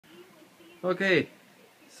Okay,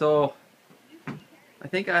 so I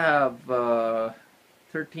think I have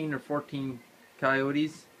 13 or 14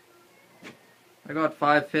 coyotes. I got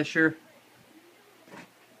 5 Fisher.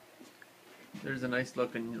 There's a nice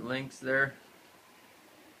looking lynx there.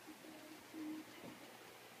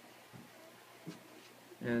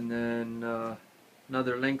 And then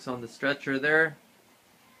another lynx on the stretcher there.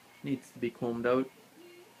 Needs to be combed out.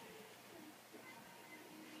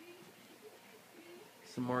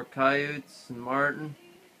 Some more coyotes and marten.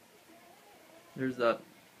 There's that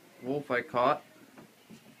wolf I caught.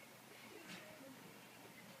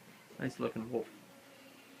 Nice looking wolf.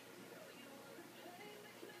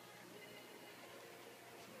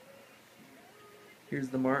 Here's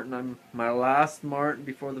the marten. I'm my last marten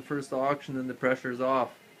before the first auction, and the pressure's off.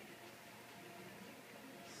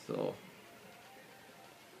 So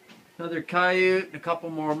another coyote and a couple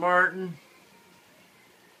more marten.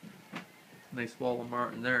 Nice wall of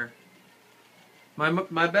marten there.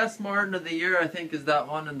 My best marten of the year, I think, is that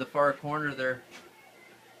one in the far corner there.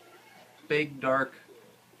 Big, dark.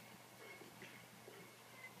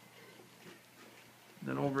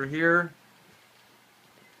 Then over here,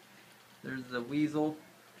 there's the weasel.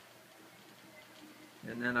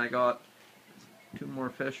 And then I got 2 more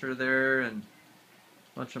Fisher there and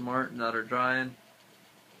a bunch of marten that are drying.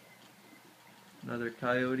 Another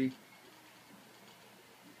coyote.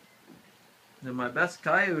 Then my best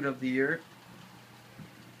coyote of the year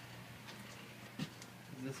is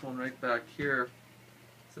this one right back here.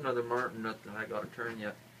 It's another marten that I got to turn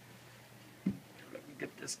yet. Let me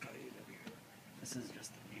get this coyote up here. This is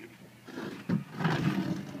just a beauty.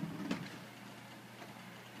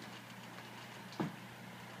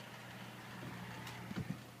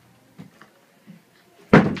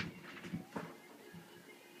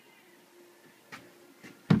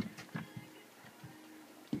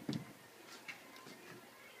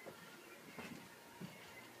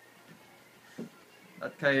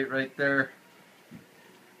 That coyote right there,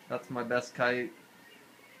 that's my best coyote.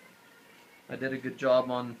 I did a good job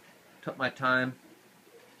took my time.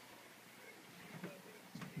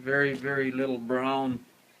 Very, very little brown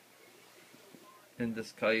in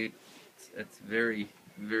this coyote. It's very,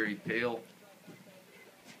 very pale.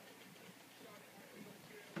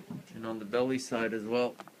 And on the belly side as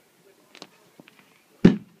well.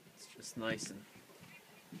 It's just nice and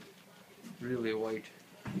really white.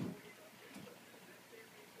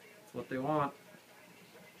 What they want.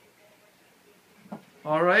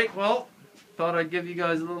 Alright, well, thought I'd give you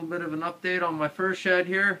guys a little bit of an update on my fur shed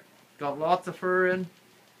here. Got lots of fur in.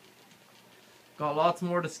 Got lots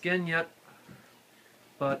more to skin yet.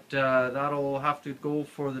 But that'll have to go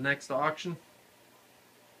for the next auction.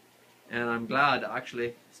 And I'm glad,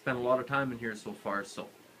 actually. Spent a lot of time in here so far. So,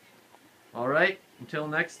 alright, until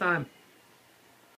next time.